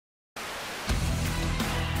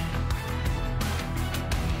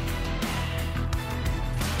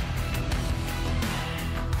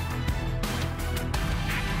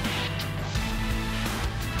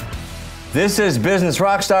This is Business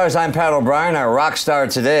Rockstars. I'm Pat O'Brien. Our rock star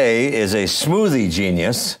today is a smoothie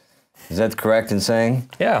genius. Is that correct in saying?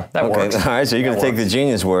 Yeah, that works. All right, so you're going to take the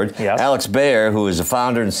genius word. Yes. Alex Bayer, who is the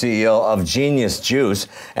founder and CEO of Genius Juice.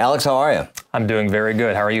 Alex, how are you? I'm doing very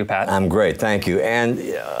good. How are you, Pat? I'm great, thank you. And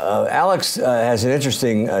Alex has an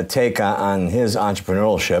interesting take on his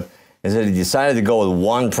entrepreneurship, is that he decided to go with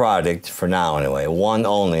one product, for now anyway, one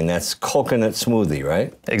only, and that's coconut smoothie,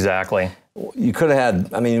 right? Exactly. You could have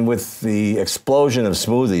had, I mean, with the explosion of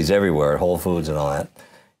smoothies everywhere, Whole Foods and all that,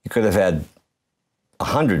 you could have had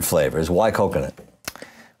 100 flavors. Why coconut?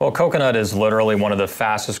 Well, coconut is literally one of the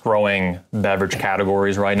fastest growing beverage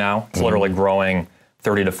categories right now. It's literally growing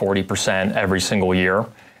 30 to 40% every single year.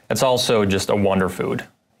 It's also just a wonder food.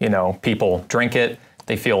 You know, people drink it,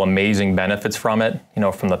 they feel amazing benefits from it, you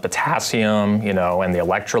know, from the potassium, you know, and the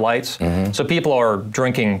electrolytes. So people are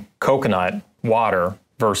drinking coconut water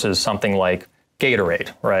versus something like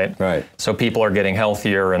Gatorade, right? Right. So people are getting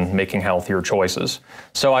healthier and making healthier choices.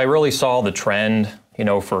 So I really saw the trend, you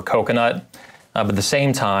know, for coconut, but at the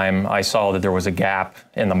same time, I saw that there was a gap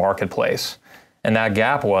in the marketplace. And that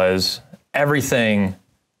gap was everything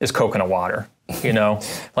is coconut water, you know,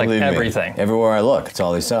 like everything. Everywhere I look, it's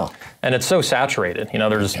all they sell. And it's so saturated. You know,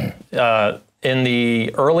 there's, in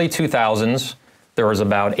the early 2000s, there was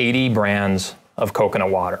about 80 brands of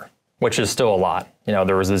coconut water, which is still a lot. You know,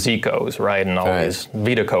 there was the Zicos, right, and all these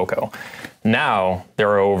Vita Coco. Now, there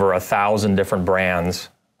are over 1,000 different brands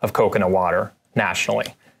of coconut water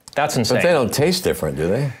nationally. That's insane. But they don't taste different, do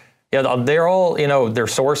they? Yeah, they're all, you know, they're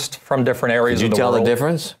sourced from different areas of the world. Could you tell the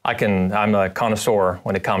difference? I'm a connoisseur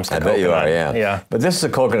when it comes to coconut. I bet you are, yeah. Yeah. But this is a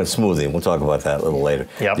coconut smoothie, and we'll talk about that a little later.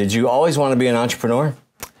 Yep. Did you always want to be an entrepreneur?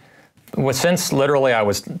 Well, since literally I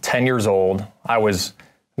was 10 years old, I was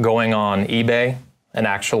going on eBay and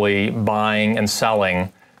actually buying and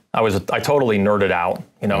selling. I totally nerded out.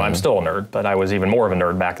 You know, I'm still a nerd, but I was even more of a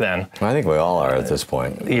nerd back then. I think we all are at this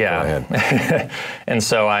point. Yeah. Go ahead. And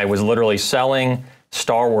so I was literally selling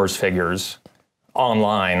Star Wars figures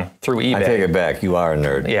online through eBay. I take it back. You are a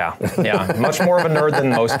nerd. Yeah, yeah. Much more of a nerd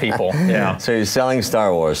than most people. Yeah. So you're selling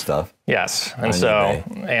Star Wars stuff. Yes. And so,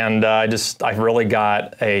 and I really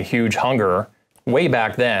got a huge hunger way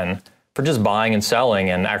back then for just buying and selling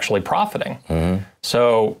and actually profiting.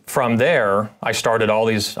 So from there, I started all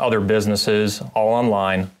these other businesses all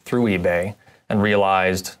online through eBay and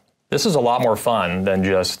realized this is a lot more fun than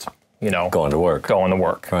just, you know, going to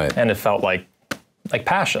work. Right. And it felt like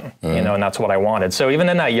passion, you know, and that's what I wanted. So even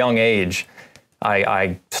in that young age,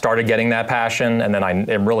 I started getting that passion, and then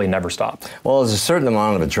it really never stopped. Well, there's a certain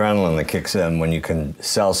amount of adrenaline that kicks in when you can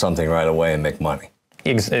sell something right away and make money.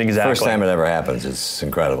 Exactly. First time it ever happens, it's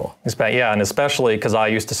incredible. Yeah, and especially because I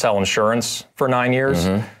used to sell insurance for 9 years.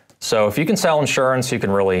 So if you can sell insurance, you can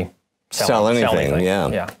really sell anything.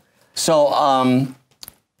 Yeah. So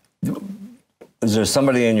is there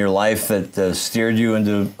somebody in your life that steered you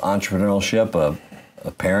into entrepreneurship? A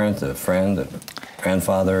parent, a friend, a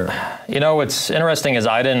grandfather? You know, what's interesting is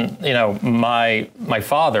I didn't, you know, my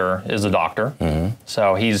father is a doctor.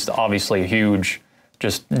 So he's obviously a huge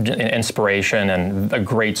just inspiration and a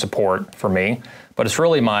great support for me. But it's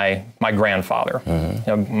really my grandfather, you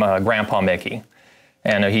know, my Grandpa Mickey.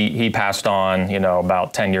 And he passed on, you know,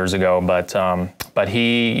 about 10 years ago, but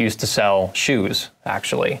he used to sell shoes,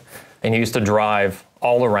 actually. And he used to drive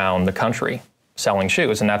all around the country selling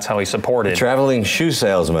shoes, and that's how he supported. Traveling shoe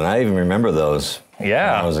salesman, I even remember those.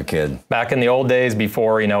 Yeah. When I was a kid. Back in the old days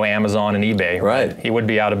before, you know, Amazon and eBay. Right. He would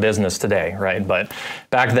be out of business today, right? But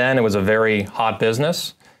back then it was a very hot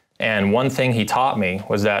business. And one thing he taught me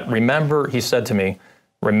was that he said to me,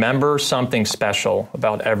 remember something special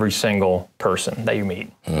about every single person that you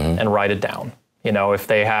meet and write it down. You know, if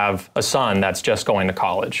they have a son that's just going to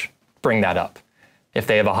college, bring that up. If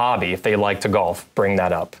they have a hobby, if they like to golf, bring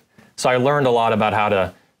that up. So I learned a lot about how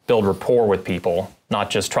to build rapport with people, not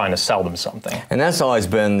just trying to sell them something. And that's always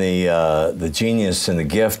been the genius and the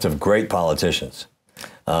gift of great politicians.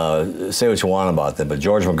 Say what you want about them, but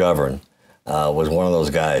George McGovern was one of those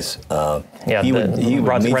guys. He would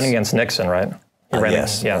running against Nixon, right?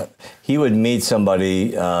 Yes. Yeah. He would meet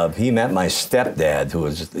somebody. He met my stepdad, who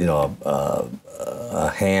was, you know, a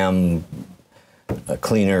ham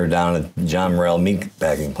cleaner down at John Morrell meat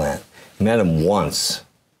packing plant. Met him once.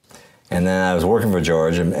 And then I was working for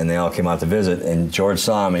George, and they all came out to visit, and George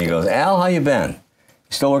saw him, and he goes, "Al, how you been? You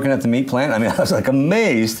still working at the meat plant?" I mean, I was like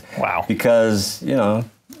amazed. Wow. Because, you know,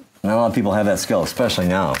 not a lot of people have that skill, especially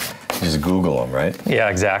now. You just Google them, right? Yeah,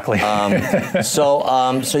 exactly. So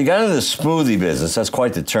you got into the smoothie business. That's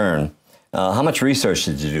quite the turn. How much research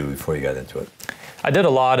did you do before you got into it? I did a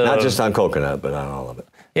lot of... Not just on coconut, but on all of it.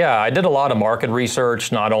 Yeah, I did a lot of market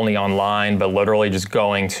research, not only online, but literally just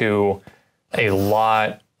going to a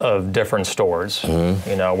lot of different stores,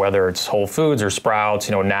 you know, whether it's Whole Foods or Sprouts,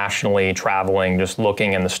 you know, nationally, traveling, just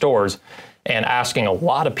looking in the stores and asking a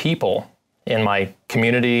lot of people in my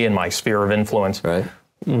community, in my sphere of influence, Right.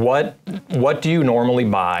 what do you normally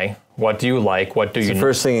buy? What do you like? What do It's you? the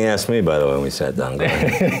first thing he asked me, by the way, when we sat down. Go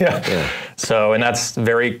ahead. Yeah. So, and that's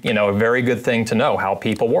very, you know, a very good thing to know how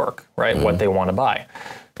people work, right? What they want to buy.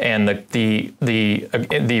 And the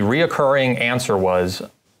reoccurring answer was,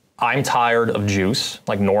 I'm tired of juice,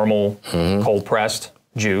 like normal cold pressed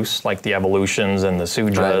juice, like the Evolutions and the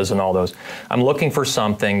Sujas and all those. I'm looking for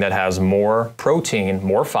something that has more protein,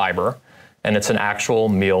 more fiber, and it's an actual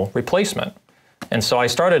meal replacement. And so I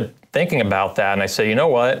started thinking about that, and I said, you know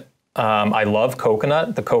what? I love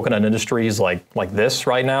coconut. The coconut industry is like this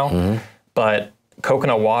right now, but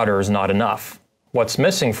coconut water is not enough. What's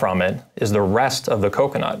missing from it is the rest of the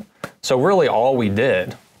coconut. So really all we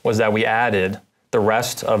did was that we added the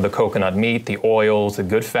rest of the coconut meat, the oils, the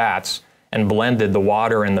good fats, and blended the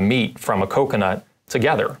water and the meat from a coconut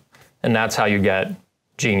together. And that's how you get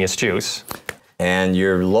Genius Juice. And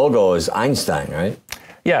your logo is Einstein, right?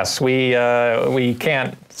 Yes, we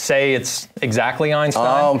can't say it's exactly Einstein.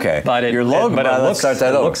 Oh, okay. But it, your logo, let's start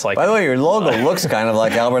that over. Looks like. By the way, your logo looks kind of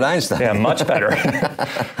like Albert Einstein. Yeah, much better.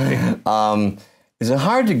 Is it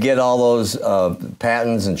hard to get all those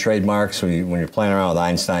patents and trademarks when you're playing around with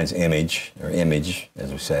Einstein's image, or image,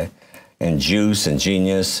 as we say, and juice and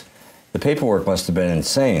genius? The paperwork must have been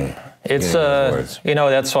insane. It's, you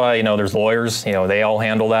know, that's why, you know, there's lawyers, you know, they all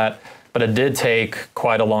handle that. But it did take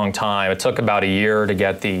quite a long time. It took about a year to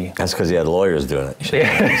get the... That's because you had lawyers doing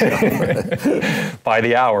it. By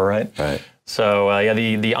the hour, right? Right. So, yeah,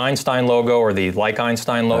 the Einstein logo, or the like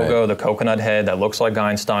Einstein logo, the coconut head that looks like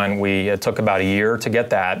Einstein, it took about a year to get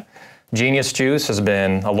that. Genius Juice has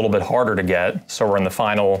been a little bit harder to get, so we're in the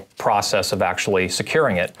final process of actually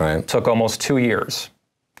securing it. Right. It took almost 2 years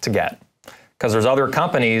to get, because there's other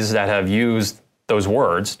companies that have used those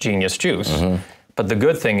words, Genius Juice. But the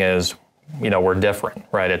good thing is, you know, we're different,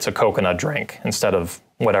 right? It's a coconut drink instead of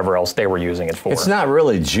whatever else they were using it for. It's not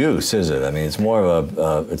really juice, is it? I mean, it's more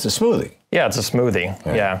of it's a smoothie. Yeah, it's a smoothie.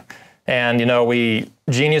 Yeah. And you know,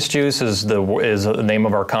 Genius Juice is the name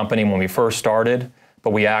of our company when we first started,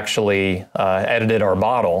 but we actually edited our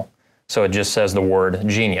bottle so it just says the word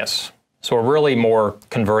genius. So we're really more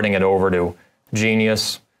converting it over to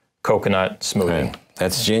Genius Coconut Smoothie. Right.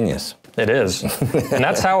 That's genius. It is. And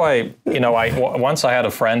that's how once I had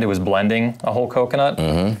a friend who was blending a whole coconut,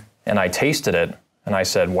 and I tasted it, and I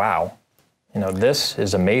said, wow, you know, this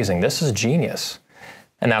is amazing. This is genius.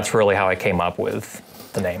 And that's really how I came up with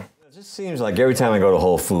the name. It just seems like every time I go to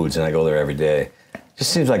Whole Foods, and I go there every day, it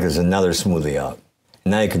just seems like there's another smoothie out.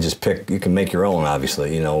 And now you can just pick, you can make your own,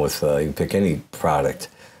 obviously, you know, with, you can pick any product.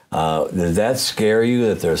 Does that scare you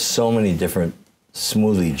that there's so many different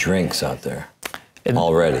smoothie drinks out there?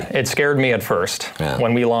 Already. It scared me at first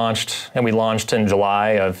when we launched, and we launched in July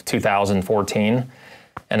of 2014.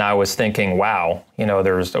 And I was thinking, wow, you know,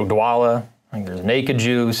 there's Odwalla, there's Naked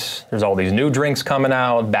Juice, there's all these new drinks coming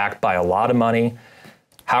out, backed by a lot of money.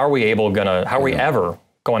 How are we ever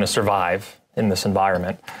going to survive in this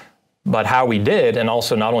environment? But how we did, and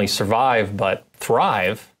also not only survive, but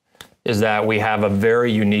thrive, is that we have a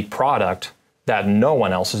very unique product that no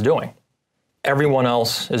one else is doing. Everyone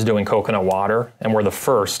else is doing coconut water, and we're the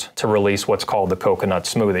first to release what's called the coconut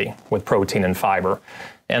smoothie with protein and fiber.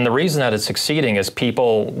 And the reason that it's succeeding is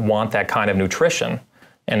people want that kind of nutrition,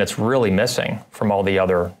 and it's really missing from all the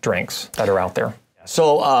other drinks that are out there.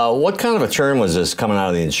 So what kind of a turn was this coming out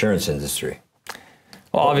of the insurance industry?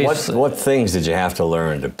 Well, obviously, what things did you have to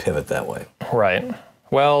learn to pivot that way? Right.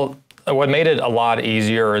 Well, what made it a lot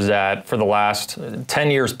easier is that for the last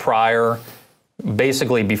 10 years prior,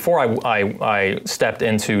 basically, before I stepped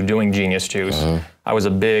into doing Genius Juice, I was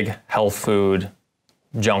a big health food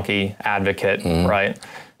junkie advocate, right?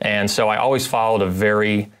 And so I always followed a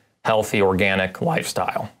very healthy, organic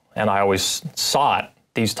lifestyle. And I always sought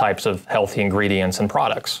these types of healthy ingredients and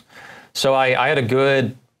products. So I had a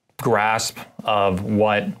good grasp of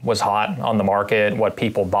what was hot on the market, what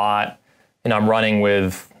people bought. And I'm running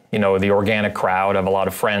with, you know, the organic crowd. I have a lot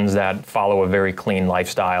of friends that follow a very clean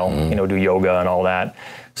lifestyle, you know, do yoga and all that.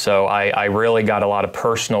 So I really got a lot of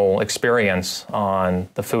personal experience on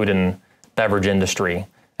the food and beverage industry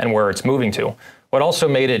and where it's moving to. What also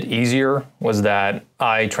made it easier was that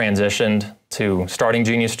I transitioned to starting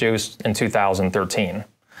Genius Juice in 2013.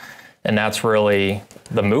 And that's really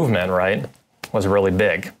the movement, right? Was really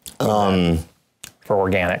big for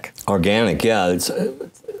organic. Organic, yeah.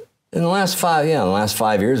 In the last 5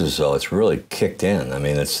 years or so, it's really kicked in. I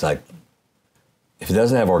mean, it's like, if it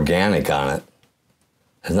doesn't have organic on it,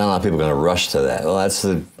 there's not a lot of people going to rush to that. Well, that's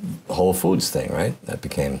the Whole Foods thing, right?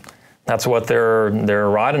 That's what they're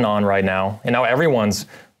riding on right now. And now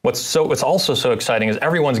what's also so exciting is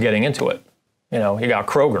everyone's getting into it. You know, you got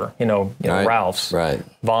Kroger, Right. Ralph's, Right.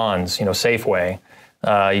 Vons, Safeway.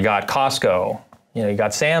 You got Costco. You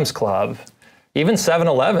got Sam's Club. Even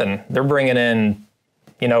 7-Eleven, they're bringing in,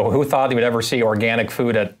 who thought they would ever see organic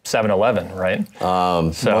food at 7-Eleven, right?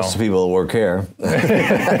 Most of the people that work here.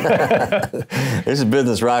 This is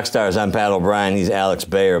Business Rockstars. I'm Pat O'Brien. He's Alex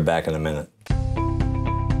Bayer. Back in a minute.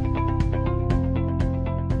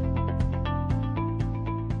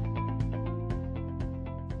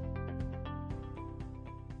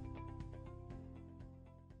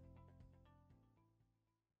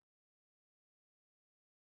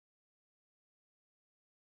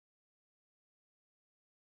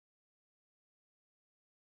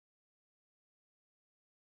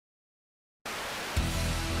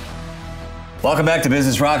 Welcome back to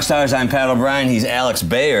Business Rockstars. I'm Pat O'Brien. He's Alex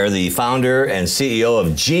Bayer, the founder and CEO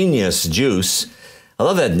of Genius Juice. I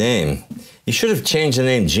love that name. You should have changed the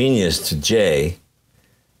name Genius to J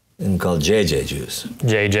and called JJ Juice.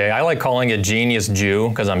 JJ. I like calling it Genius Jew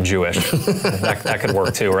because I'm Jewish. that could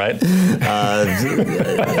work too, right? In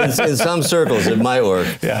some circles, it might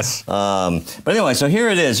work. Yes. But anyway, so here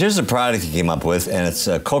it is. Here's the product he came up with, and it's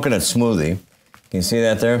a coconut smoothie. Can you see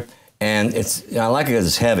that there? And I like it because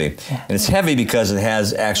it's heavy. And it's heavy because it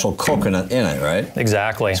has actual coconut in it, right?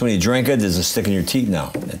 Exactly. So when you drink it, does it stick in your teeth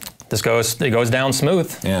now? It goes down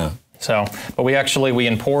smooth. Yeah. So, but we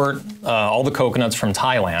import all the coconuts from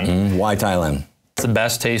Thailand. Why Thailand? It's the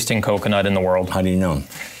best tasting coconut in the world. How do you know?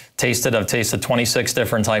 I've tasted 26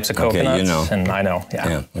 different types of coconuts. Okay, you know. And I know,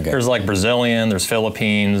 yeah. Okay. There's like Brazilian, there's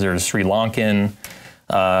Philippines, there's Sri Lankan,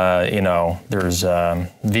 there's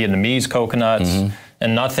Vietnamese coconuts.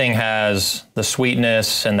 And nothing has the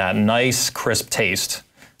sweetness and that nice, crisp taste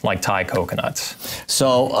like Thai coconuts.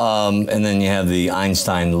 So, and then you have the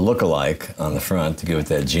Einstein look-alike on the front to give it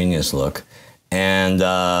that genius look. And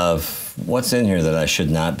what's in here that I should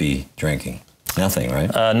not be drinking? Nothing, right?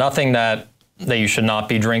 Nothing that you should not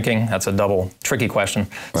be drinking. That's a double tricky question.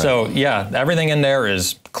 Right. So yeah, everything in there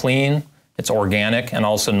is clean, it's organic, and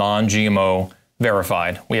also non-GMO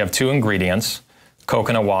verified. We have 2 ingredients,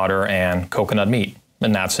 coconut water and coconut meat.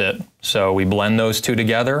 And that's it. So we blend those 2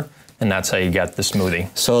 together, and that's how you get the smoothie.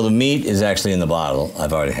 So the meat is actually in the bottle.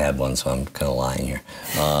 I've already had one, so I'm kind of lying here.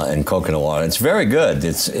 And coconut water. It's very good.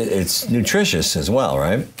 It's nutritious as well,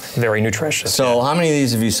 right? Very nutritious. So yeah. How many of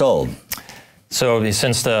these have you sold? So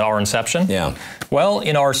since our inception? Yeah. Well,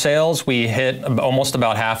 in our sales, we hit almost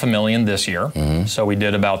about 500,000 this year. So we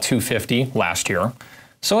did about 250 last year.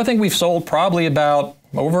 So I think we've sold probably about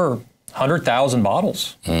over 100,000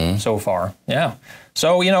 bottles so far. Yeah.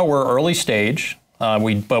 So, we're early stage,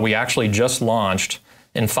 but we actually just launched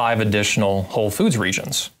in 5 additional Whole Foods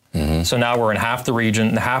regions. So now we're in half the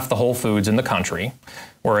Whole Foods in the country.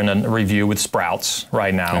 We're in a review with Sprouts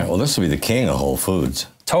right now. Yeah, well, this will be the king of Whole Foods.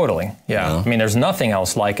 Totally, yeah. I mean, there's nothing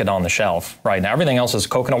else like it on the shelf right now. Everything else is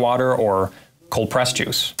coconut water or cold pressed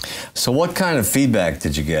juice. So what kind of feedback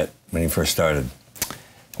did you get when you first started?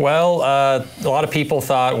 Well, a lot of people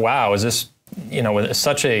thought, wow, is this, with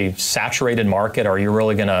such a saturated market, are you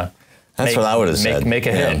really going to That's what I would have said. Make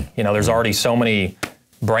a hit? There's already so many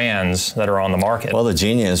brands that are on the market. Well, the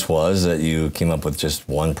genius was that you came up with just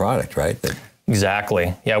one product, right?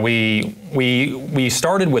 Exactly. Yeah, we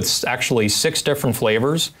started with actually 6 different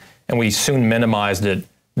flavors, and we soon minimized it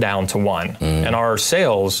down to 1. And our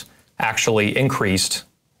sales actually increased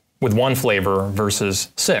with 1 flavor versus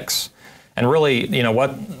 6. And really,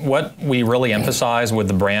 what we really emphasize with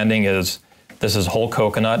the branding is this is whole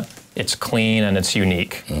coconut, it's clean, and it's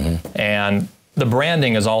unique. And the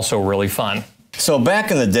branding is also really fun. So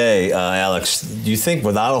back in the day, Alex, do you think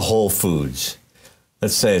without a Whole Foods,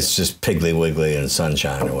 let's say it's just Piggly Wiggly and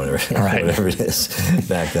Sunshine or whatever, whatever it is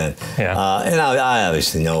back then. Yeah. And I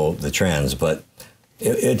obviously know the trends, but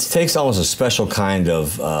it takes almost a special kind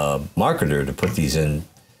of marketer to put these in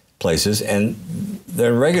places, and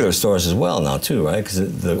they're in regular stores as well now too, right?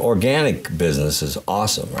 Because the organic business is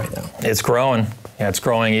awesome right now. It's growing. Yeah, it's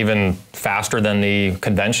growing even faster than the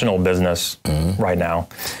conventional business right now.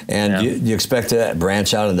 And do you expect to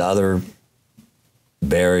branch out into other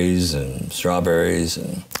berries and strawberries?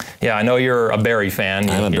 Yeah, I know you're a berry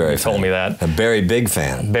fan. I'm a berry fan. You told me that. A berry big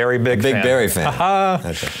fan. Berry big fan. Big berry fan.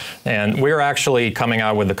 Okay. And we're actually coming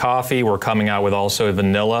out with the coffee. We're coming out with also a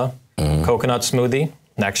vanilla coconut smoothie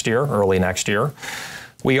next year, early next year.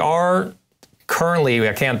 We are currently,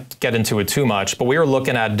 I can't get into it too much, but we are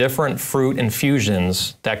looking at different fruit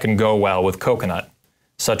infusions that can go well with coconut,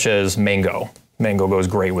 such as mango. Mango goes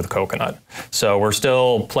great with coconut. So we're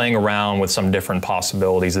still playing around with some different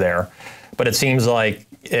possibilities there. But it seems like,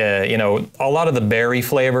 you know, a lot of the berry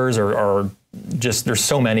flavors are just, there's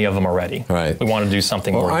so many of them already. Right. We want to do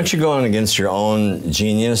something more. Aren't you going against your own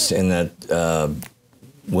genius in that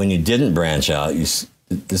when you didn't branch out,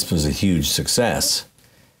 this was a huge success,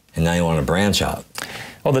 and now you want to branch out?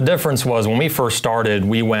 Well, the difference was when we first started,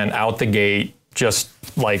 we went out the gate just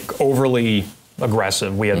like overly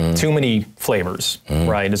aggressive. We had too many flavors,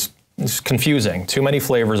 right? It's confusing. Too many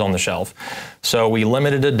flavors on the shelf. So we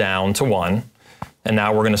limited it down to one, and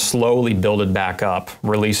now we're going to slowly build it back up,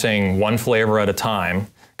 releasing one flavor at a time.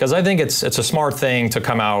 Because I think it's a smart thing to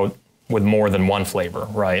come out with more than one flavor,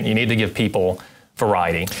 right? You need to give people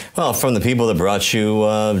variety. Well, from the people that brought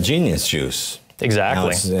you Genius Juice.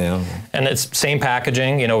 Exactly. You know. And it's same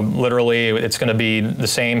packaging, you know, literally it's going to be the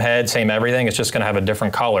same head, same everything. It's just going to have a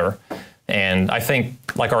different color. And I think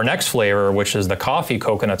like our next flavor, which is the coffee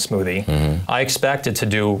coconut smoothie, I expect it to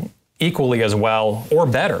do equally as well or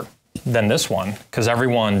better than this one, because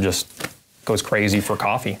everyone just goes crazy for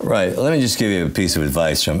coffee. Right. Let me just give you a piece of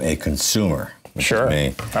advice from a consumer. Sure.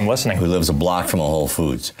 Me, I'm listening. Who lives a block from a Whole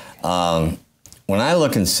Foods. When I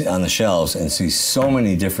look and see on the shelves and see so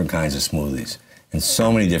many different kinds of smoothies and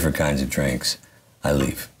so many different kinds of drinks, I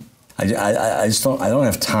leave. I just don't. I don't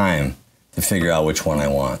have time to figure out which one I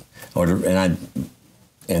want,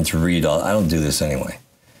 and to read all. I don't do this anyway.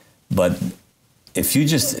 But if you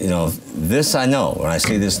just, you know, this I know. When I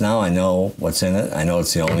see this now, I know what's in it. I know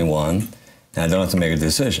it's the only one, and I don't have to make a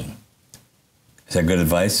decision. Is that good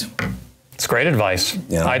advice? It's great advice.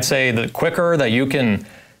 Yeah. I'd say the quicker that you can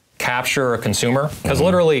capture a consumer, because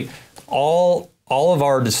literally all of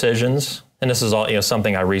our decisions, and this is all, you know,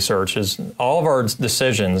 something I research, is all of our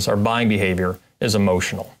decisions, our buying behavior is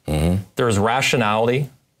emotional. There's rationality,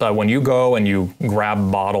 but when you go and you grab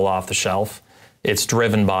a bottle off the shelf, it's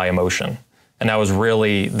driven by emotion. And that was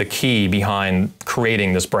really the key behind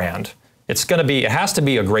creating this brand. It has to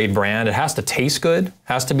be a great brand. It has to taste good,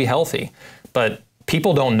 has to be healthy. But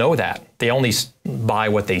people don't know that. They only buy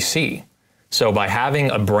what they see. So by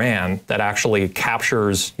having a brand that actually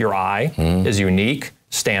captures your eye, is unique,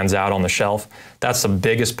 stands out on the shelf, that's the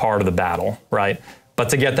biggest part of the battle, right? But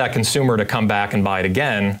to get that consumer to come back and buy it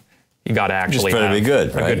again, you got to actually have be good,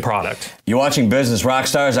 a good product. You're watching Business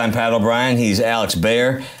Rockstars. I'm Pat O'Brien. He's Alex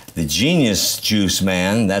Bayer, the Genius Juice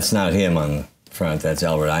man. That's not him on the front. That's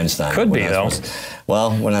Albert Einstein. Could be, though.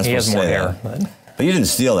 Well, we're not supposed to say that. He has more hair. But you didn't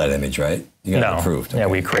steal that image, right? You got it approved. Yeah,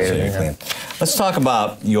 we created it. Yeah. Let's talk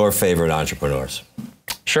about your favorite entrepreneurs.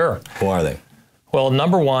 Sure. Who are they? Well,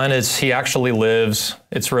 number one is he actually lives,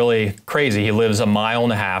 it's really crazy, he lives 1.5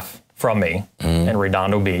 miles from me in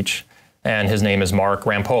Redondo Beach, and his name is Mark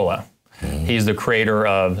Rampolla. He's the creator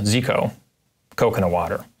of Zico, coconut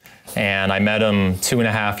water, and I met him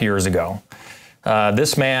 2.5 years ago.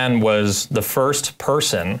 This man was the first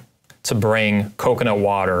person to bring coconut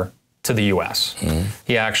water to the U.S.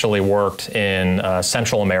 He actually worked in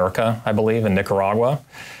Central America, I believe, in Nicaragua,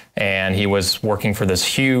 and he was working for this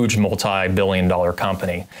huge multi-billion-dollar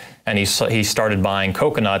company. And he started buying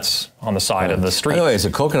coconuts on the side of the street. By the way, is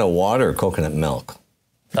it coconut water or coconut milk?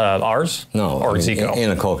 Ours? No, or Zico?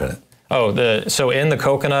 In a coconut. Oh, so in the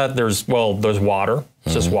coconut, there's water.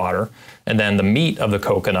 It's just water. And then the meat of the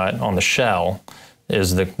coconut on the shell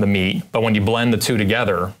is the meat. But when you blend the two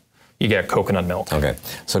together, you get coconut milk. Okay,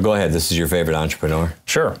 so go ahead. This is your favorite entrepreneur?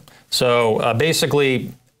 Sure. So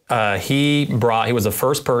basically, he was the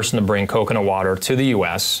first person to bring coconut water to the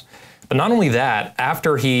U.S. But not only that,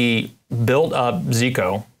 after he built up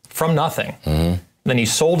Zico from nothing, then he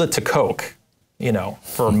sold it to Coke, you know,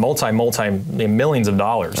 for multi millions of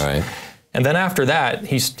dollars. Right. And then after that,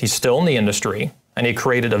 he's still in the industry, and he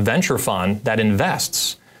created a venture fund that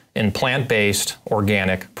invests in plant-based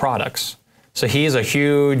organic products. So he is a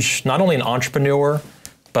huge, not only an entrepreneur,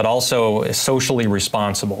 but also socially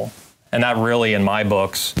responsible. And that really, in my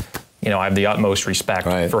books, you know, I have the utmost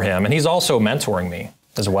respect for him. And he's also mentoring me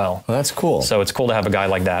as well. Well, that's cool. So it's cool to have a guy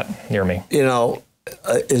like that near me. You know,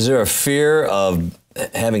 is there a fear of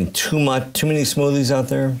having too many smoothies out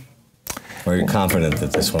there? Or are you confident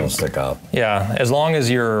that this one will stick out? Yeah, as long as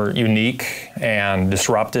you're unique and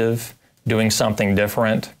disruptive, doing something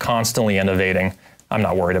different, constantly innovating, I'm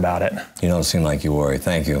not worried about it. You don't seem like you worry.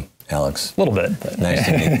 Thank you, Alex. A little bit. But nice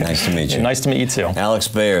to meet you. Nice to meet you too. Alex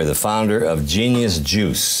Bayer, the founder of Genius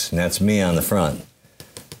Juice. And that's me on the front.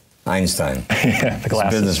 Einstein. The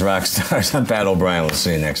glasses. Business Rockstars. I'm Pat O'Brien. We'll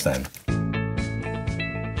see you next time.